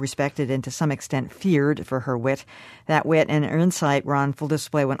loved, respected, and to some extent feared for her wit. That wit and her insight were on full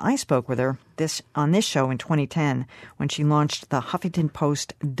display when I spoke with her on this show in 2010 when she launched the Huffington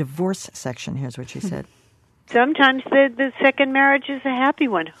Post divorce section. Here's what she said. Sometimes the second marriage is a happy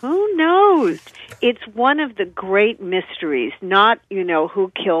one. Who knows? It's one of the great mysteries, not, who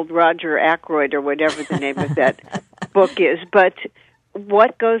killed Roger Ackroyd or whatever the name of that book is, but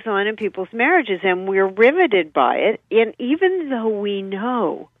what goes on in people's marriages, and we're riveted by it. And even though we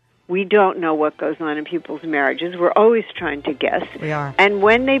know, we don't know what goes on in people's marriages, we're always trying to guess. We are. And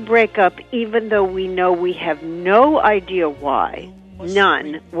when they break up, even though we know we have no idea why,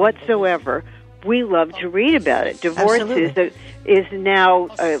 none whatsoever, we love to read about it. Divorce is now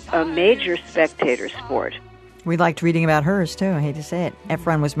a major spectator sport. We liked reading about hers, too. I hate to say it.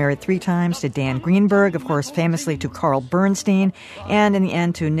 Ephron was married 3 times to Dan Greenberg, of course, famously to Carl Bernstein, and in the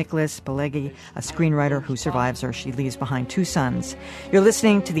end to Nicholas Pileggi, a screenwriter who survives her. She leaves behind 2 sons. You're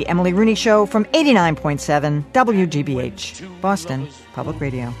listening to The Emily Rooney Show from 89.7 WGBH, Boston Public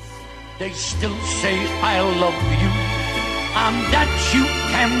Radio. They still say I love you, on that you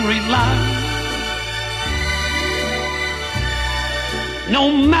can rely. No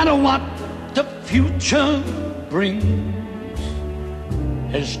matter what the future brings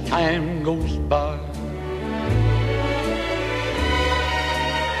as time goes by.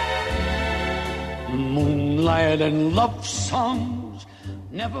 Moonlight and love songs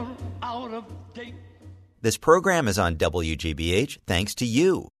never out of date. This program is on WGBH thanks to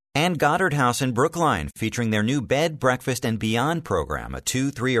you. And Goddard House in Brookline, featuring their new Bed, Breakfast, and Beyond program, a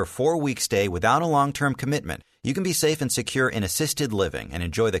 2, 3, or 4-week stay without a long-term commitment. You can be safe and secure in assisted living and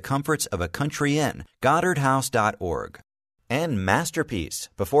enjoy the comforts of a country inn. GoddardHouse.org. And Masterpiece.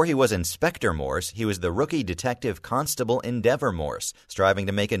 Before he was Inspector Morse, he was the rookie detective constable Endeavor Morse, striving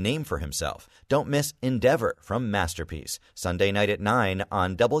to make a name for himself. Don't miss Endeavor from Masterpiece, Sunday night at 9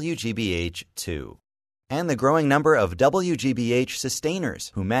 on WGBH 2. And the growing number of WGBH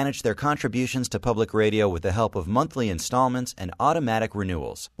sustainers who manage their contributions to public radio with the help of monthly installments and automatic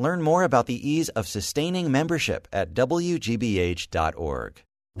renewals. Learn more about the ease of sustaining membership at WGBH.org.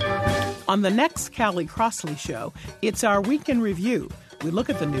 On the next Callie Crossley Show, it's our Week in Review. We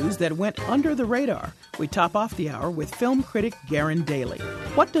look at the news that went under the radar. We top off the hour with film critic Garen Daly.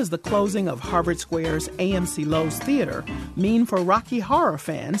 What does the closing of Harvard Square's AMC Lowe's Theater mean for Rocky Horror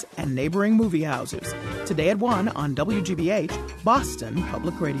fans and neighboring movie houses? Today at 1 on WGBH, Boston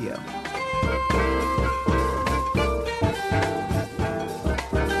Public Radio.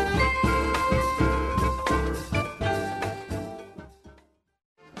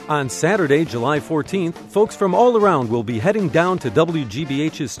 On Saturday, July 14th, folks from all around will be heading down to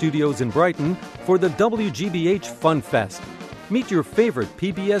WGBH's studios in Brighton for the WGBH Fun Fest. Meet your favorite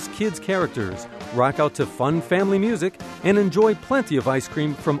PBS Kids characters, rock out to fun family music, and enjoy plenty of ice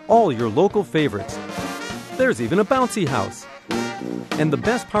cream from all your local favorites. There's even a bouncy house. And the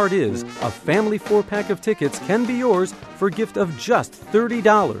best part is, a family 4-pack of tickets can be yours for a gift of just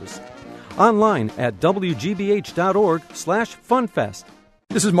 $30. Online at WGBH.org/funfest.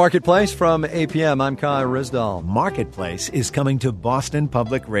 This is Marketplace from APM. I'm Kai Rizdal. Marketplace is coming to Boston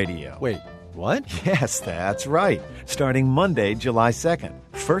Public Radio. Wait, what? Yes, that's right. Starting Monday, July 2nd.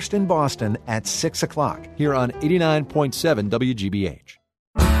 First in Boston at 6 o'clock. Here on 89.7 WGBH.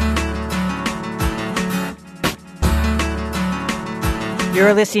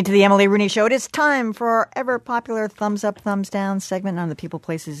 You're listening to The Emily Rooney Show. It is time for our ever-popular Thumbs Up, Thumbs Down segment on the people,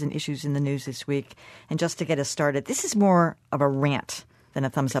 places, and issues in the news this week. And just to get us started, this is more of a rant than a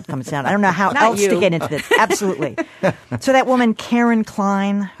thumbs up, thumbs down. I don't know how else to get into this. Absolutely. So that woman, Karen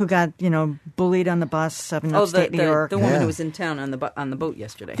Klein, who got, bullied on the bus up in upstate New York. The woman who was in town on the boat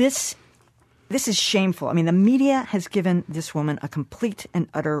yesterday. This is shameful. I mean, the media has given this woman a complete and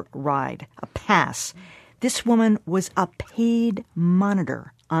utter ride, a pass. This woman was a paid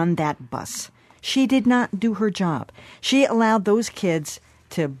monitor on that bus. She did not do her job. She allowed those kids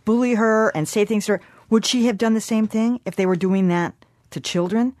to bully her and say things to her. Would she have done the same thing if they were doing that to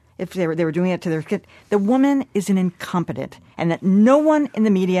children? If they were doing it to their kids? The woman is an incompetent, and that no one in the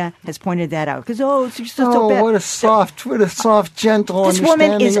media has pointed that out. Because, she's so bad. What a soft, gentle, this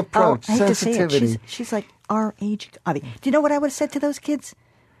woman understanding is, approach. I hate Sensitivity. to say it. She's like our age. Avi. Do you know what I would have said to those kids?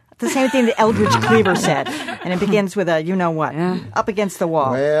 The same thing that Eldridge Cleaver said. And it begins with a you-know-what, up against the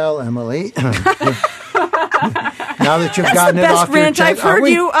wall. Well, Emily, now that you've gotten it off your chest. That's the best rant I've heard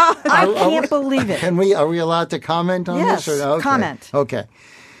you. I can't believe it. Are we allowed to comment on this? Yes, Okay. comment. Okay.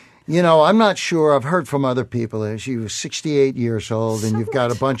 I'm not sure. I've heard from other people. She was 68 years old, and you've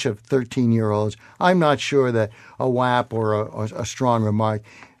got a bunch of 13-year-olds. I'm not sure that a whap or a strong remark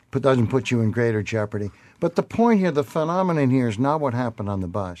doesn't put you in greater jeopardy. But the point here, the phenomenon here is not what happened on the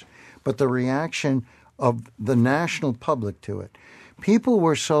bus, but the reaction of the national public to it. People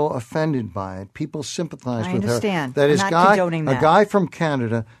were so offended by it. People sympathized with her. That a guy from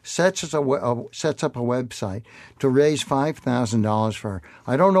Canada sets up a website to raise $5,000 for her.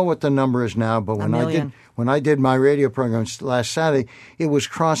 I don't know what the number is now, but when I did my radio program last Saturday, it was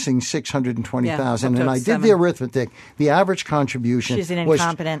crossing 620,000, and I did the arithmetic. The average contribution was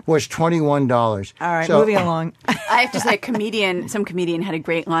 $21. All right, moving along. I have to say, some comedian had a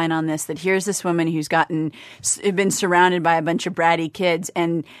great line on this, that here's this woman who's been surrounded by a bunch of bratty kids,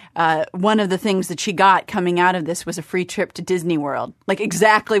 and one of the things that she got coming out of this was a free trip to Disney World, like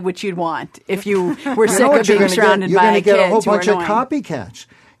exactly what you'd want if you were sick of being surrounded by kids. You're going to get a whole bunch of copycats.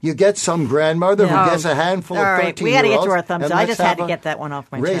 You get some grandmother who gets a handful of 13-year-olds. All right, we got to get to our thumbs up. I just had to get that one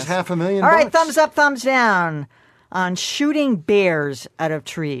off my chest. Raise $500,000. All right, thumbs up, thumbs down on shooting bears out of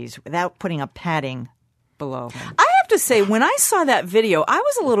trees without putting a padding below them. I have to say, when I saw that video, I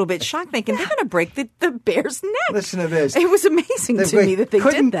was a little bit shocked, thinking they're going to break the bear's neck. Listen to this. It was amazing to me that they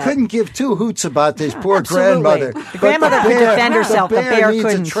did that. Couldn't give two hoots about this poor grandmother. The grandmother could defend herself. The bear needs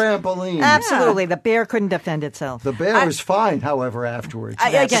couldn't. A trampoline. Absolutely. The bear couldn't defend itself. The bear was fine, however, afterwards.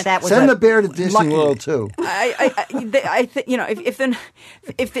 Send the bear to Disney World, too.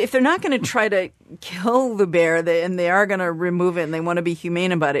 If they're not going to try to kill the bear and they are going to remove it and they want to be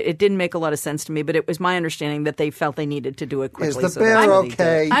humane about it, it didn't make a lot of sense to me, but it was my understanding that they felt they needed to do it quickly. Is the bear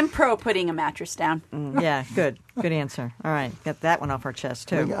okay? I'm pro putting a mattress down. Yeah, good answer. All right, get that one off our chest,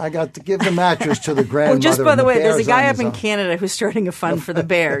 too. I got to give the mattress to the grandmother. Well, just by the way, there's a guy up in Canada who's starting a fund for the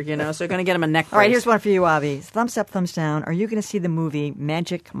bear, so they're going to get him a neck brace. All right, here's one for you, Avi. Thumbs up, thumbs down. Are you going to see the movie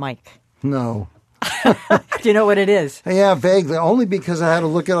Magic Mike? No. Do you know what it is? Yeah, vaguely, only because I had to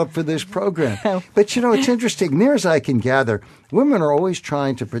look it up for this program. But, it's interesting. Near as I can gather, women are always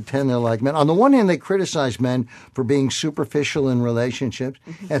trying to pretend they're like men. On the one hand, they criticize men for being superficial in relationships.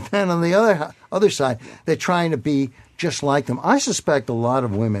 And then on the other side, they're trying to be just like them. I suspect a lot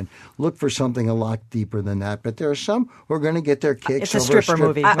of women look for something a lot deeper than that. But there are some who are going to get their kicks over a stripper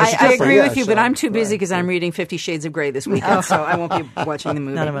movie. I agree with you, but I'm too busy because I'm reading 50 Shades of Grey this weekend, so I won't be watching the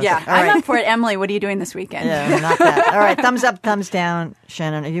movie. None of us. Yeah, I'm up for it. Emily, what are you doing this weekend? Yeah, not that. All right, thumbs up, thumbs down.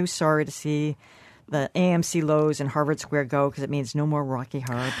 Shannon, are you sorry to see the AMC Lowe's and Harvard Square go because it means no more Rocky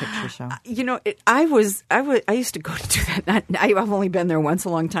Horror Picture Show? I used to go to do that. I've only been there once a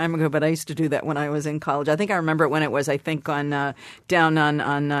long time ago, but I used to do that when I was in college. I think I remember it when it was, on down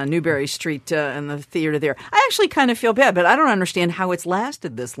on Newberry Street in the theater there. I actually kind of feel bad, but I don't understand how it's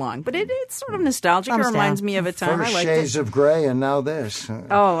lasted this long. But it's sort of nostalgic. It reminds me of a time. First Shades of Grey, and now this.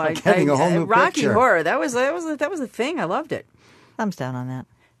 Getting a whole new Rocky picture. Horror. That was a thing. I loved it. Thumbs down on that.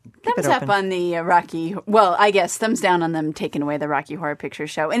 Thumbs up on the Rocky. Well, I guess thumbs down on them taking away the Rocky Horror Picture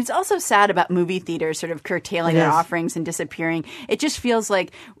Show. And it's also sad about movie theaters sort of curtailing their offerings and disappearing. It just feels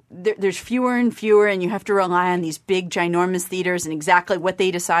like there's fewer and fewer, and you have to rely on these big, ginormous theaters and exactly what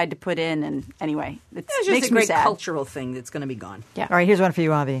they decide to put in. And anyway, it just makes a great me sad. cultural thing that's going to be gone. Yeah. All right, here's one for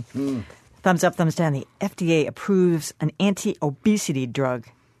you, Avi. Thumbs up, thumbs down. The FDA approves an anti-obesity drug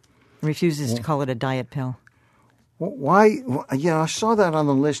and refuses to call it a diet pill. Why? I saw that on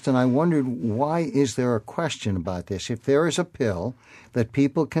the list, and I wondered, why is there a question about this? If there is a pill that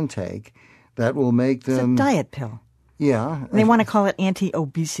people can take that will make them... It's a diet pill. Yeah. And they want to call it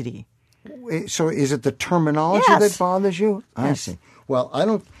anti-obesity. So is it the terminology that bothers you? Yes. I see. Well,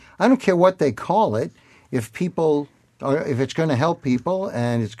 I don't care what they call it. If it's going to help people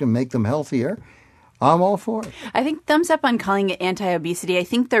and it's going to make them healthier, I'm all for it. I think thumbs up on calling it anti-obesity. I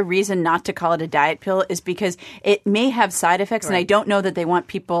think the reason not to call it a diet pill is because it may have side effects, and I don't know that they want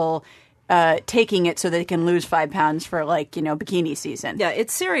people taking it so they can lose 5 pounds for bikini season. Yeah,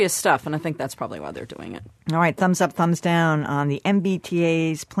 it's serious stuff, and I think that's probably why they're doing it. All right, thumbs up, thumbs down on the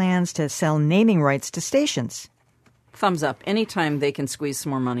MBTA's plans to sell naming rights to stations. Thumbs up. Anytime they can squeeze some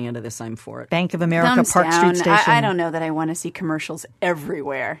more money into this, I'm for it. Bank of America, thumbs Park down. Street Station. I don't know that I want to see commercials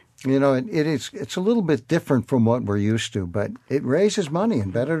everywhere. It's a little bit different from what we're used to, but it raises money,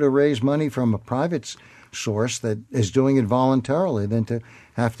 and better to raise money from a private source that is doing it voluntarily than to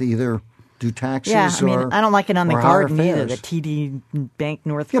have to either do taxes I don't like it on the garden either, the TD Bank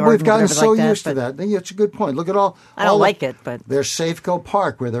North Garden. Yeah, but we've gotten so like used to that. It's a good point. Look at all. I don't like it, but there's Safeco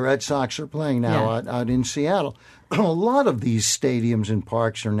Park where the Red Sox are playing now out in Seattle. A lot of these stadiums and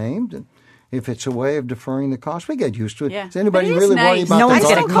parks are named, and if it's a way of deferring the cost, we get used to it. Yeah. Does anybody really worry about no the one's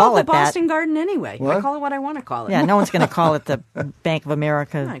going to call it Boston Garden anyway. What? I call it what I want to call it. Yeah, no one's going to call it the Bank of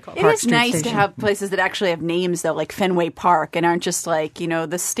America. It is nice to have places that actually have names, though, like Fenway Park, and aren't just like,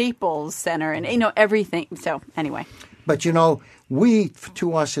 the Staples Center and, everything. So, anyway. But,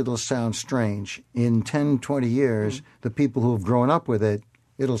 to us, it'll sound strange. In 10, 20 years, the people who have grown up with it,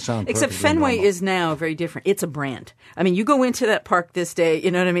 it'll sound Except Fenway normal. is now very different. It's a brand. I mean, you go into that park this day, you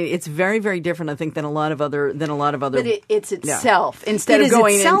know what I mean? It's very, very different, I think, than a lot of other. But it's itself instead of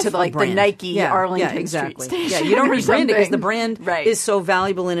going into the Nike Arlington Street station. Yeah, you don't rebrand it because the brand right. is so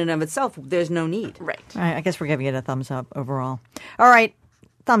valuable in and of itself. There's no need. Right. All right. I guess we're giving it a thumbs up overall. All right.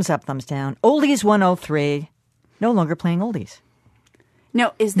 Thumbs up, thumbs down. Oldies 103, no longer playing oldies.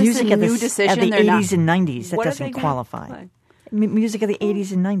 No, is this music a new decision? Of the They're 80s not. and 90s. That What are doesn't they qualify. play? Music of the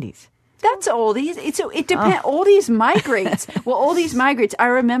 80s and 90s. That's oldies. It depends. Oldies migrates. Well, oldies migrates. I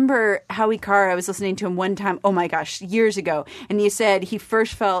remember Howie Carr. I was listening to him one time. Oh my gosh, years ago, and he said he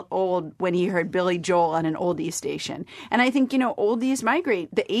first felt old when he heard Billy Joel on an oldies station. And I think oldies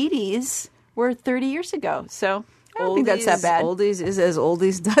migrate. The 80s were 30 years ago, so I don't think that's that bad. Oldies is as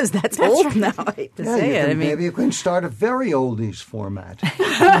oldies does. That's old now. I hate to say it. Maybe you can start a very oldies format.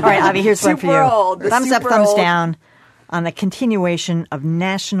 All right, Avi, here's one for you. Old, thumbs up, super thumbs old. down on the continuation of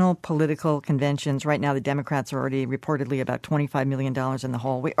national political conventions. Right now, the Democrats are already reportedly about $25 million in the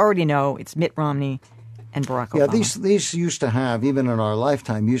hole. We already know it's Mitt Romney and Barack Obama. Yeah, these used to have, even in our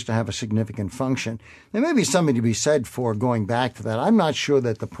lifetime, used to have a significant function. There may be something to be said for going back to that. I'm not sure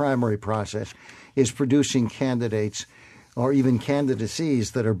that the primary process is producing candidates or even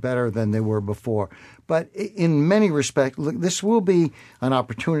candidacies that are better than they were before. But in many respects, look, this will be an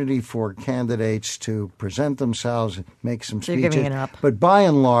opportunity for candidates to present themselves, make some speeches. They're giving it up. But by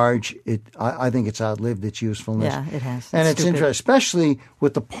and large, I think it's outlived its usefulness. Yeah, it has. And it's interesting, especially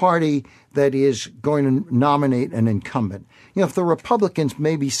with the party that is going to nominate an incumbent. If the Republicans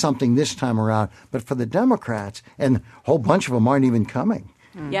may be something this time around, but for the Democrats, and a whole bunch of them aren't even coming.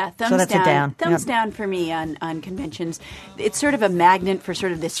 Yeah, thumbs so that's down. A down. Thumbs down for me on conventions. It's sort of a magnet for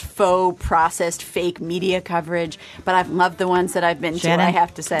sort of this faux, processed, fake media coverage. But I've loved the ones that I've been Shannon? to, I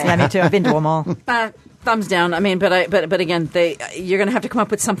have to say. Yeah, me too. I've been to them all. Thumbs down. I mean, but again, you're going to have to come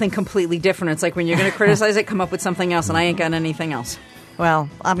up with something completely different. It's like when you're going to criticize it, come up with something else, and I ain't got anything else. Well,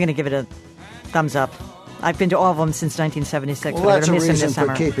 I'm going to give it a thumbs up. I've been to all of them since 1976. Well, but that's I'm a going to miss them reason this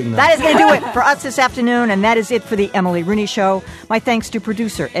for summer. keeping them. That is going to do it for us this afternoon, and that is it for the Emily Rooney Show. My thanks to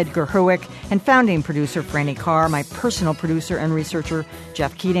producer Edgar Herwick and founding producer Franny Carr, my personal producer and researcher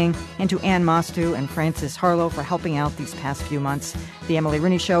Jeff Keating, and to Ann Mostu and Francis Harlow for helping out these past few months. The Emily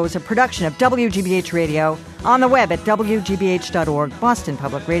Rooney Show is a production of WGBH Radio, on the web at WGBH.org, Boston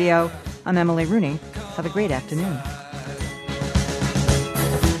Public Radio. I'm Emily Rooney. Have a great afternoon.